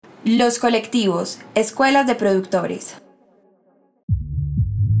Los colectivos, escuelas de productores.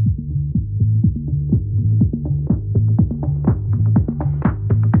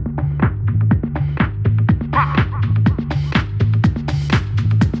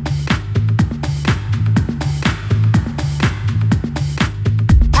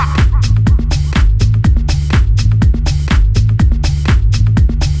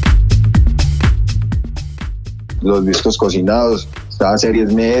 Los discos Cocinados, estaban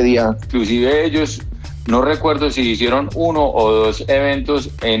series Media. Inclusive ellos, no recuerdo si hicieron 1 o 2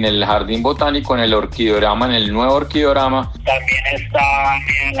 eventos en el Jardín Botánico, en el Orquidorama, en el nuevo Orquidorama. También está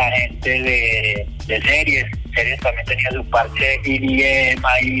la gente de series también tenía su parche y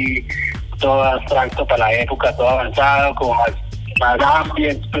M.A.M.I, todo abstracto para la época, todo avanzado, como más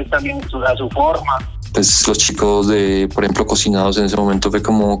ambiente, pues también a su forma. Pues los chicos de, por ejemplo, Cocinados en ese momento fue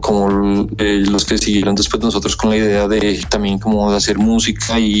como los que siguieron después de nosotros con la idea de también como de hacer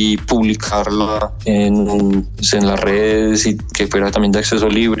música y publicarla en las redes y que fuera también de acceso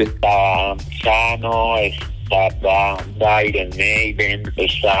libre. Estaba Sano, estaba Maiden,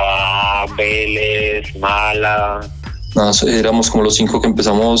 estaba Vélez, Mala. Éramos como los 5 que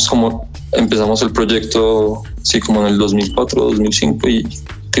empezamos el proyecto, sí, como en el 2004, 2005 y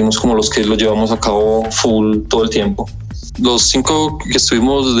fuimos como los que lo llevamos a cabo full todo el tiempo. Los 5 que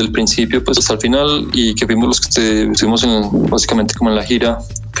estuvimos desde el principio pues hasta el final y que fuimos los que estuvimos básicamente como en la gira,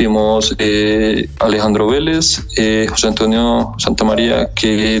 fuimos Alejandro Vélez, José Antonio Santamaría,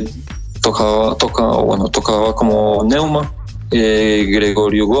 que tocaba como neuma,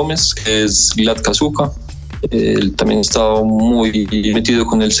 Gregorio Gómez, que es Glad Kazuka. Él también estaba muy metido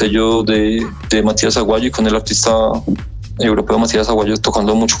con el sello de Matías Aguayo y con el artista europeo Matías Aguayo,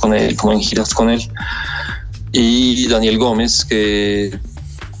 tocando mucho con él, como en giras con él. Y Daniel Gómez, que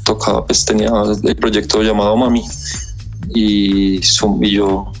tocaba, pues tenía el proyecto llamado M.A.M.I. y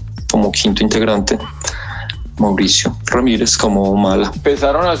yo como quinto integrante, Mauricio Ramírez como Mala.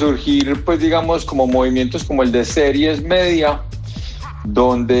 Empezaron a surgir, pues digamos, como movimientos como el de series Media,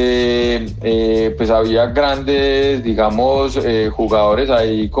 donde pues había grandes, digamos, jugadores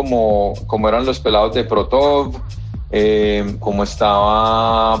ahí como eran los pelados de Protov, como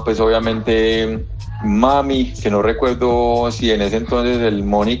estaba pues obviamente M.A.M.I, que no recuerdo si en ese entonces el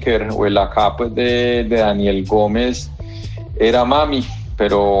moniker o el acá pues de Daniel Gómez era M.A.M.I,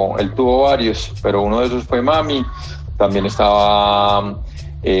 pero él tuvo varios, pero uno de esos fue M.A.M.I. También estaba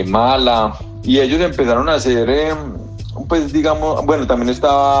Mala, y ellos empezaron a hacer pues digamos, bueno, también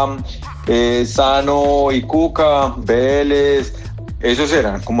estaba Sano y Cuca, Vélez. Esos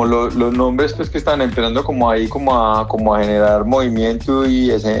eran como los nombres pues que estaban empezando como ahí como a generar movimiento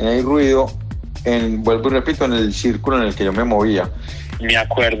y escena y ruido, vuelvo y repito, en el círculo en el que yo me movía. Me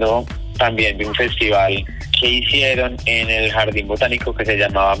acuerdo también de un festival que hicieron en el Jardín Botánico que se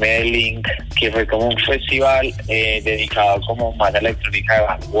llamaba M.A.M.I, que fue como un festival dedicado como más a electrónica de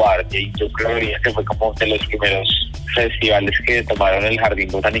vanguardia, y yo creo que fue como de los primeros festivales que tomaron el Jardín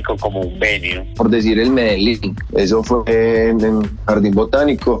Botánico como un venue. Por decir el Medellín, eso fue en el Jardín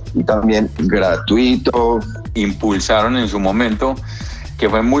Botánico y también gratuito. Impulsaron en su momento, que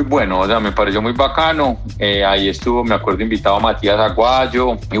fue muy bueno, o sea, me pareció muy bacano. Ahí estuvo, me acuerdo, invitado a Matías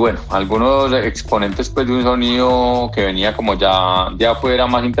Aguayo y bueno, algunos exponentes pues de un sonido que venía como ya de afuera,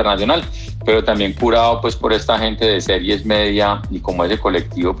 más internacional, pero también curado pues por esta gente de series Media y como ese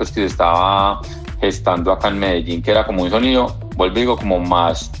colectivo pues que se estaba gestando acá en Medellín, que era como un sonido, vuelvo y digo, como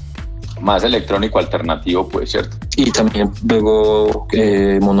más electrónico alternativo, pues, ¿cierto? Y también luego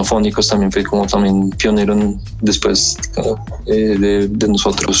Monofónicos también fue como también pionero después de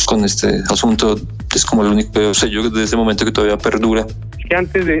nosotros con este asunto. Es como el único sello de ese momento que todavía perdura. Que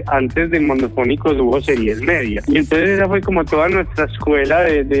antes de Monofónicos hubo series Media, y entonces esa fue como toda nuestra escuela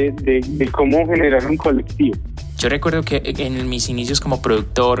de cómo generar un colectivo. Yo recuerdo que en mis inicios como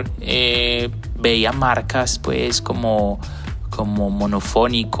productor veía marcas pues como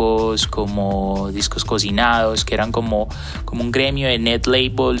Monofónicos, como Discos Cocinados, que eran como un gremio de net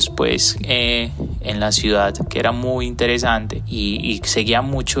labels pues en la ciudad, que era muy interesante, y seguía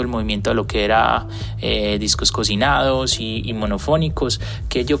mucho el movimiento de lo que era Discos Cocinados y Monofónicos,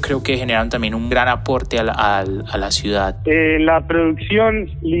 que yo creo que generaron también un gran aporte a la ciudad. La producción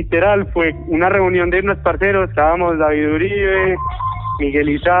literal fue una reunión de unos parceros, estábamos David Uribe, Miguel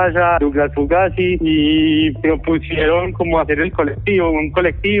Izaza, Douglas Fugazi, y propusieron como hacer un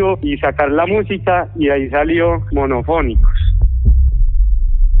colectivo y sacar la música, y ahí salió Monofónicos.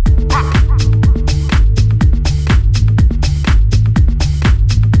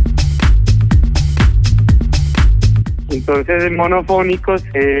 Entonces Monofónicos,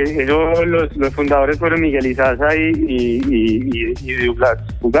 los fundadores fueron Miguel Izaza y Douglas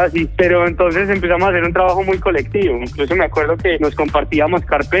Fugasi, pero entonces empezamos a hacer un trabajo muy colectivo. Incluso me acuerdo que nos compartíamos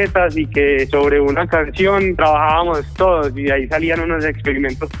carpetas y que sobre una canción trabajábamos todos y de ahí salían unos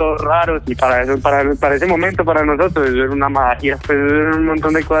experimentos todos raros, y para ese momento para nosotros eso era una magia, pues era un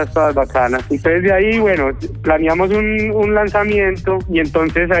montón de cosas todas bacanas. Entonces de ahí, bueno, planeamos un lanzamiento y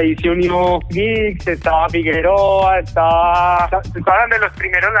entonces ahí se unió Mix, estaba Figueroa, estaban de los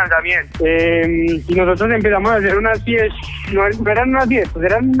primeros lanzamientos, y nosotros empezamos a hacer unas fiestas, no eran unas fiestas,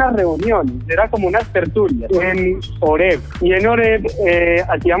 eran unas reuniones, era como unas tertulias en Oreb, y en Oreb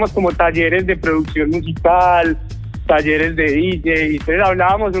hacíamos como talleres de producción musical, talleres de DJ, y entonces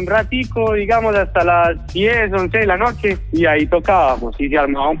hablábamos un ratico, digamos hasta las 10, 11 de la noche, y ahí tocábamos y se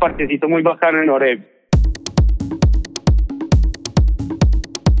armaba un parchecito muy bacano en Oreb.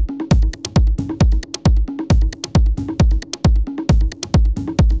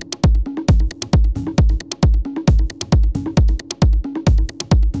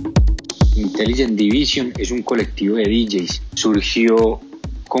 Intelligent Division es un colectivo de DJs. Surgió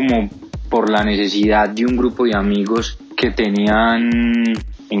como por la necesidad de un grupo de amigos que tenían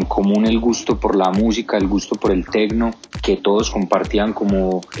en común el gusto por la música, el gusto por el techno, que todos compartían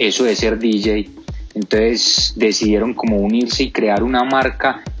como eso de ser DJ. Entonces decidieron como unirse y crear una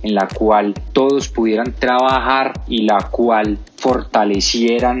marca en la cual todos pudieran trabajar y la cual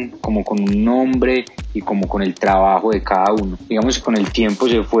fortalecieran como con un nombre y como con el trabajo de cada uno. Digamos que con el tiempo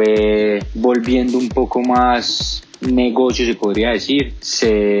se fue volviendo un poco más negocio, se podría decir.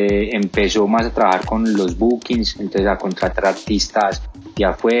 Se empezó más a trabajar con los bookings, entonces a contratar artistas de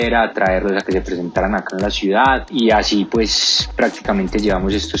afuera, a traerlos a que se presentaran acá en la ciudad, y así pues prácticamente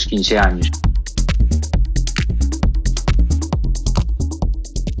llevamos estos 15 años.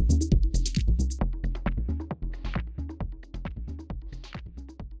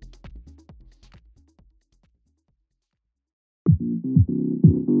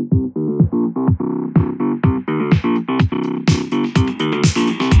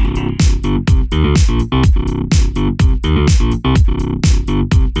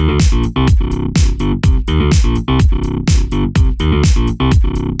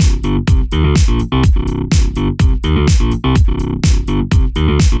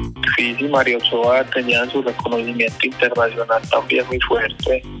 Fist y Mario Ochoa tenían su reconocimiento internacional también muy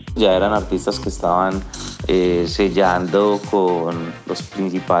fuerte. Ya eran artistas que estaban sellando con los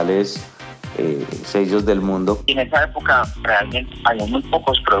principales sellos del mundo. Y en esa época realmente había muy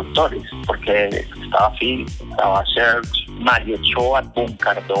pocos productores, porque estaba Fist, estaba Serge, Mario Ochoa, Boom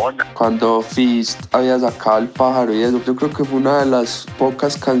Cardona. Cuando Fist había sacado El Pájaro y eso, yo creo que fue una de las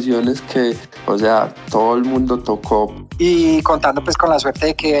pocas canciones que, o sea, todo el mundo tocó. Y contando pues con la suerte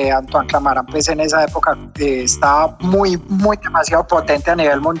de que Antoine Clamaran pues en esa época estaba muy demasiado potente a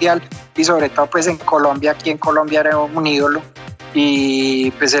nivel mundial, y sobre todo pues en Colombia, aquí en Colombia era un ídolo.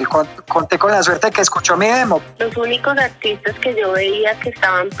 Y pues él conté con la suerte de que escuchó mi demo. Los únicos artistas que yo veía que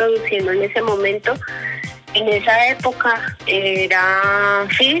estaban produciendo en ese momento, en esa época, era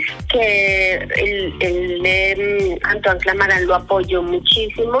Fist, que Antoine Clamaran lo apoyó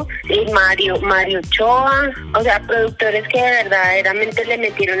muchísimo, y Mario Ochoa, o sea, productores que verdaderamente le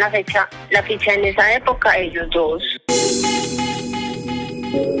metieron la ficha en esa época, ellos dos.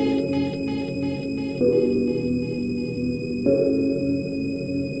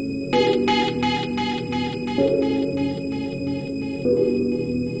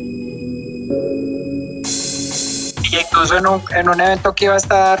 Y incluso en un evento que iba a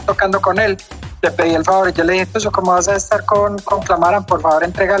estar tocando con él, le pedí el favor, yo le dije, Tuzo, ¿cómo vas a estar con Clamaran? Por favor,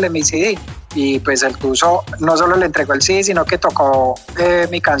 entrégale mi CD. Y pues el Tuzo no solo le entregó el CD, sino que tocó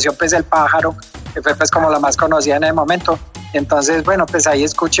mi canción, pues El Pájaro, que fue pues como la más conocida en el momento. Entonces, bueno, pues ahí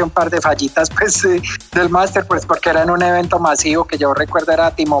escuché un par de fallitas pues del máster, pues porque era en un evento masivo, que yo recuerdo era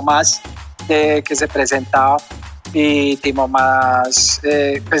Timo Más, que se presentaba, y Timo Más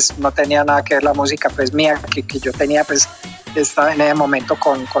pues no tenía nada que ver la música pues mía, que yo tenía pues estaba en ese momento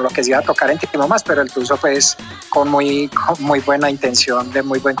con lo que se iba a tocar en Timo Más, pero el Tuzo pues con muy buena intención, de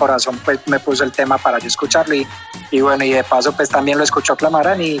muy buen corazón, pues me puso el tema para yo escucharlo, y bueno, y de paso pues también lo escuchó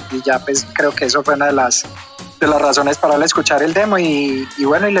Clamaran, y ya pues creo que eso fue una de las razones para él escuchar el demo, y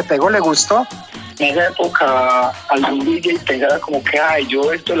bueno, y le pegó, le gustó. En esa época algún DJ pensaba como que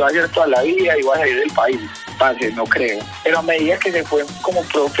yo esto lo voy a hacer toda la vida y voy a salir del país. Parce, no creo. Pero a medida que se fue como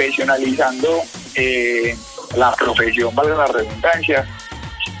profesionalizando la profesión, valga la redundancia,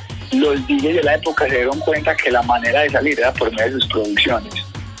 los DJs de la época se dieron cuenta que la manera de salir era por medio de sus producciones.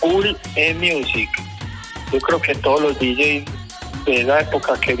 Full music. Yo creo que todos los DJs de esa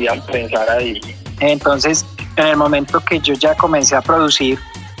época querían pensar ahí. Entonces En el momento que yo ya comencé a producir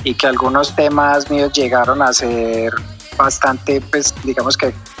y que algunos temas míos llegaron a ser bastante, pues digamos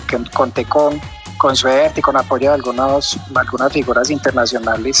que conté con suerte y con apoyo de algunas figuras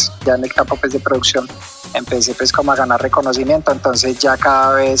internacionales ya en el campo pues de producción, empecé pues como a ganar reconocimiento, entonces ya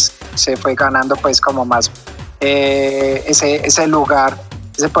cada vez se fue ganando pues como más ese lugar,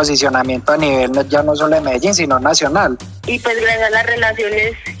 ese posicionamiento a nivel ya no solo de Medellín sino nacional. Y pues gracias a las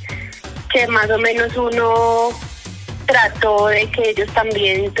relaciones que más o menos uno trató de que ellos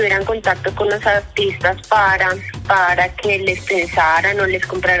también tuvieran contacto con los artistas para que les pensaran o les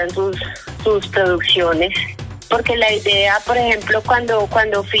compraran sus producciones, porque la idea, por ejemplo, cuando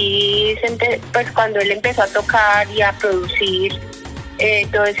él empezó a tocar y a producir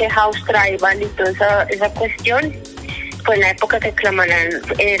todo ese house tribal y toda esa cuestión, fue en la época que Clamarán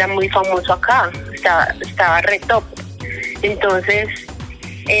era muy famoso acá, estaba re top. Entonces,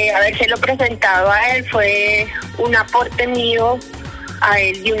 habérselo presentado a él fue un aporte mío a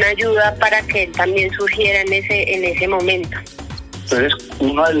él y una ayuda para que él también surgiera en ese momento. Entonces,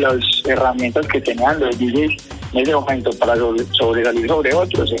 una de las herramientas que tenían los DJs en ese momento para sobresalir sobre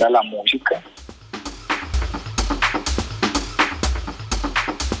otros era la música.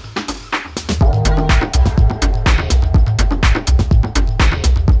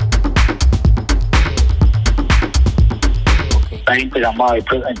 Ahí empezamos a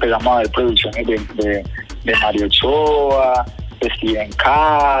ver producciones de Mario Ochoa, de Steven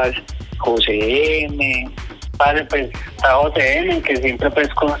Cass, José M. Padre, pues está José M, que siempre pues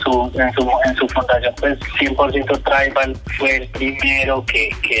en su fundación pues 100% tribal, fue el primero que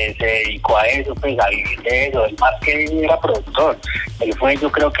se dedicó a eso, pues a vivir de eso. Él más que era productor, él fue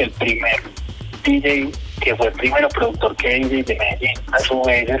yo creo que el primer DJ que fue el primero productor que DJ de Medellín. A su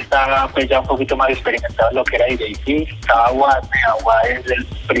vez estaba pues ya un poquito más experimentado en lo que era DJ Fist, estaba Wad es el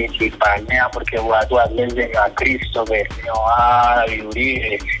principal, porque Wad le enseñó a Christopher, le enseñó a David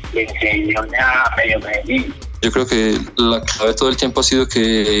Uribe, le enseñó a Medio Medellín. Yo creo que la clave todo el tiempo ha sido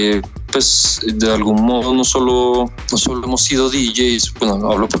que, pues, de algún modo no solo hemos sido DJs,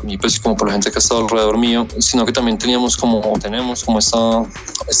 bueno, hablo por mí, pues, como por la gente que ha estado alrededor mío, sino que también tenemos como esta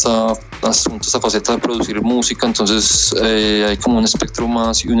faceta de producir música, entonces hay como un espectro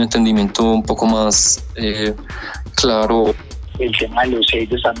más y un entendimiento un poco más claro. El tema de los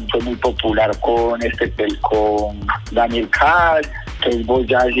sellos también fue muy popular con Daniel Cass. Entonces vos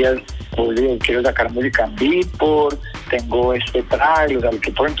ya decías, quiero sacar música en Beatport, tengo este track,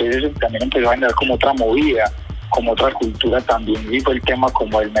 entonces eso también empezó a generar como otra movida, como otra cultura también, y fue el tema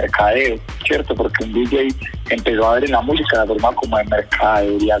como el mercadeo, ¿cierto? Porque un DJ empezó a ver en la música la forma como de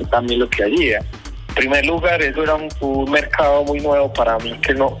mercadear también lo que hacía. En primer lugar, eso era un mercado muy nuevo para mí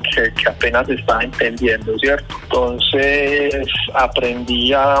que apenas estaba entendiendo, ¿cierto? Entonces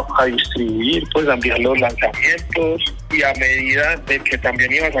aprendí a distribuir, pues a enviar los lanzamientos, y a medida de que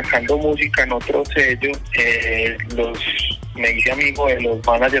también iba sacando música en otros sellos, me hice amigo de los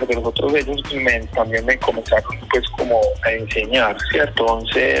managers de los otros sellos y también me comenzaron pues como a enseñar, ¿cierto?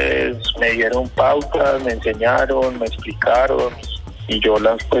 Entonces me dieron pautas, me enseñaron, me explicaron, y yo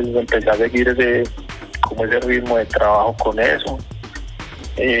pues empecé a seguir ese ritmo de trabajo con eso.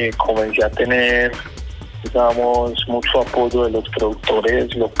 Comencé a tener, digamos, mucho apoyo de los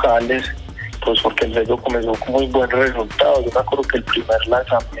productores locales, pues porque el sello comenzó con muy buen resultado. Yo me acuerdo que el primer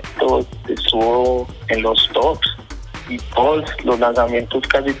lanzamiento estuvo en los tops, y todos los lanzamientos,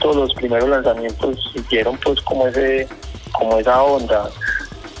 casi todos los primeros lanzamientos siguieron pues como esa onda.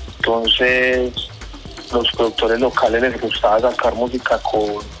 Entonces los productores locales les gustaba sacar música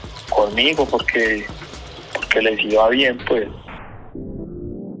conmigo porque les iba bien, pues.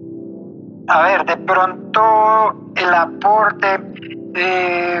 A ver, de pronto el aporte,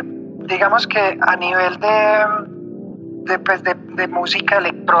 digamos que a nivel de música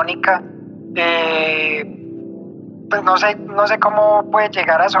electrónica, pues no sé cómo puede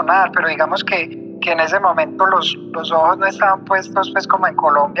llegar a sonar, pero digamos que en ese momento los ojos no estaban puestos pues como en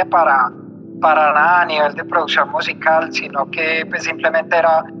Colombia para nada a nivel de producción musical, sino que pues simplemente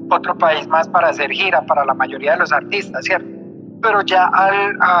era otro país más para hacer gira para la mayoría de los artistas, ¿cierto? Pero ya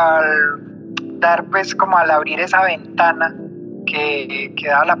al dar pues como al abrir esa ventana que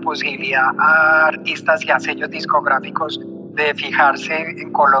da la posibilidad a artistas y a sellos discográficos de fijarse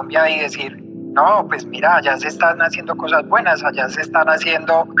en Colombia y decir, no, pues mira, allá se están haciendo cosas buenas, allá se están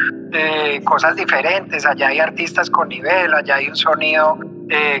haciendo cosas diferentes, allá hay artistas con nivel, allá hay un sonido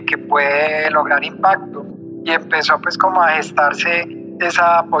que puede lograr impacto, y empezó pues como a gestarse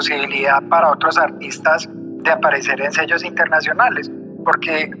esa posibilidad para otros artistas de aparecer en sellos internacionales,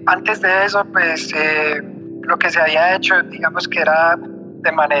 porque antes de eso pues lo que se había hecho digamos que era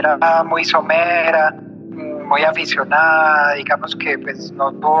de manera muy somera, muy aficionada, digamos que pues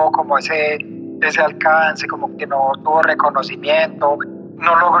no tuvo como ese alcance, como que no tuvo reconocimiento,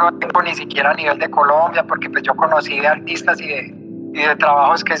 no logró ni siquiera a nivel de Colombia, porque pues yo conocí de artistas y de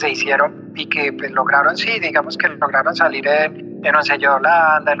trabajos que se hicieron y que pues lograron, sí, digamos que lograron salir en un sello de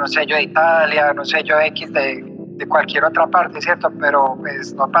Holanda, en un sello de Italia, en un sello X de cualquier otra parte, ¿cierto? Pero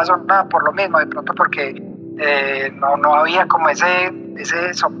pues no pasó nada por lo mismo, de pronto porque no había como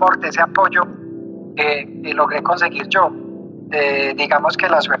ese soporte, ese apoyo que logré conseguir yo. Digamos que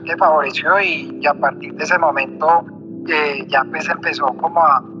la suerte favoreció y a partir de ese momento ya pues empezó como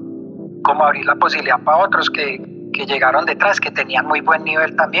a abrir la posibilidad para otros que llegaron detrás, que tenían muy buen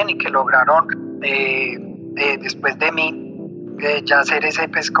nivel también y que lograron después de mí ya hacer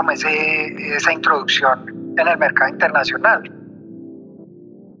esa introducción en el mercado internacional.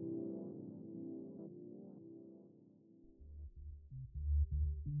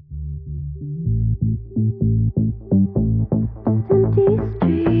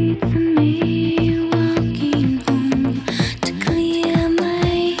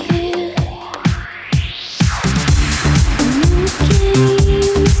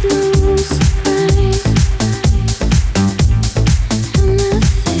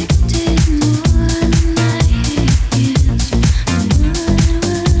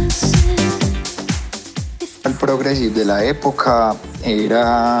 Progressive de la época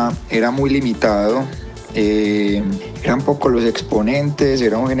era muy limitado, eran pocos los exponentes,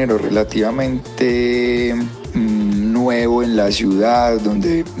 era un género relativamente nuevo en la ciudad,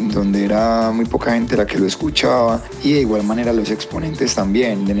 donde era muy poca gente la que lo escuchaba, y de igual manera los exponentes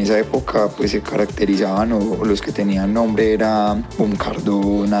también. En esa época pues se caracterizaban, o los que tenían nombre era Boom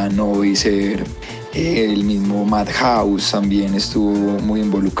Cardona, Noiser, el mismo Madhouse también estuvo muy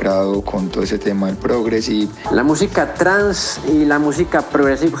involucrado con todo ese tema del progressive. La música trance y la música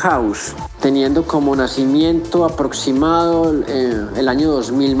progressive house, teniendo como nacimiento aproximado el año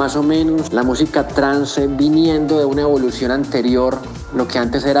 2000 más o menos. La música trance viniendo de una evolución anterior, lo que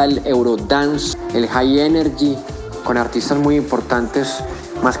antes era el Eurodance, el High Energy, con artistas muy importantes,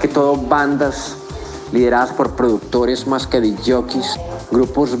 más que todo bandas lideradas por productores más que discjockeys,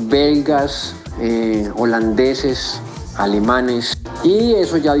 grupos belgas, holandeses, alemanes, y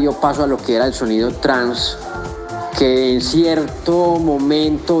eso ya dio paso a lo que era el sonido trance, que en cierto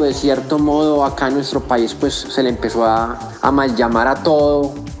momento, de cierto modo, acá en nuestro país pues se le empezó a mal llamar a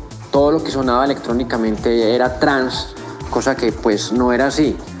todo lo que sonaba electrónicamente era trance, cosa que pues no era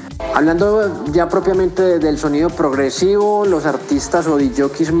así. Hablando ya propiamente del sonido progresivo, los artistas o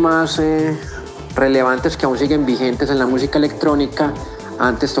discjockeys más relevantes que aún siguen vigentes en la música electrónica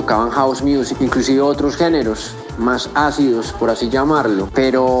antes tocaban house music, inclusive otros géneros más ácidos, por así llamarlo,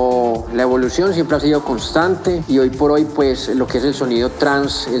 pero la evolución siempre ha sido constante y hoy por hoy pues lo que es el sonido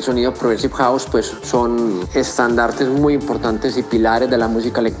trance, el sonido progressive house pues son estandartes muy importantes y pilares de la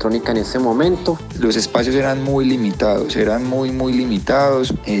música electrónica en este momento. Los espacios eran muy limitados, muy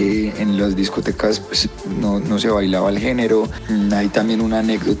limitados. En las discotecas pues no se bailaba el género. Hay también una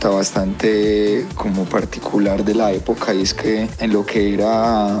anécdota bastante como particular de la época, y es que en lo que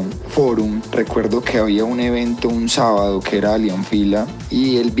era Forum, recuerdo que había un evento un sábado que era Alianfila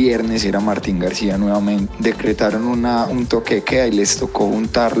y el viernes era Martín García nuevamente. Decretaron un toque de queda y les tocó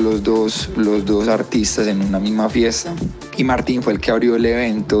juntar los dos artistas en una misma fiesta, y Martín fue el que abrió el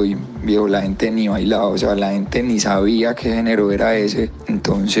evento y viejo, la gente ni bailaba, o sea, la gente ni sabía qué género era ese.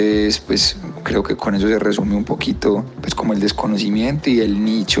 Entonces pues creo que con eso se resume un poquito pues como el desconocimiento y el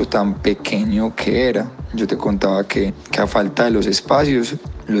nicho tan pequeño que era. Yo te contaba que a falta de los espacios,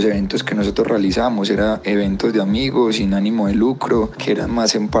 los eventos que nosotros realizamos eran eventos de amigos sin ánimo de lucro, que eran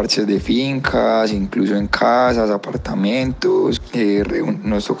más en parches de fincas, incluso en casas, apartamentos.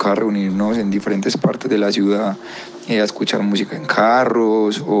 Nos tocaba reunirnos en diferentes partes de la ciudad a escuchar música en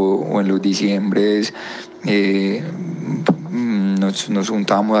carros, o en los diciembres nos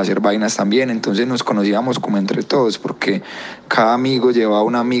juntábamos a hacer vainas también. Entonces nos conocíamos como entre todos, porque cada amigo llevaba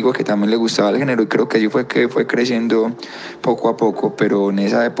un amigo que también le gustaba el género, y creo que así fue que fue creciendo poco a poco. Pero en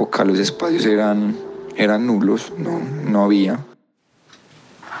esa época los espacios eran nulos, no había.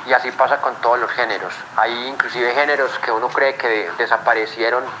 Y así pasa con todos los géneros. Hay inclusive géneros que uno cree que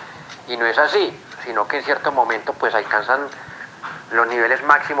desaparecieron y no es así, sino que en cierto momento pues alcanzan los niveles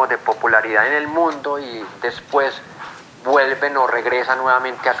máximos de popularidad en el mundo y después vuelven o regresan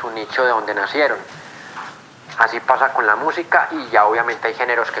nuevamente a su nicho de donde nacieron. Así pasa con la música, y ya obviamente hay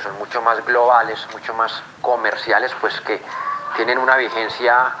géneros que son mucho más globales, mucho más comerciales, pues que tienen una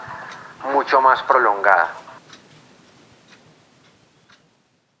vigencia mucho más prolongada.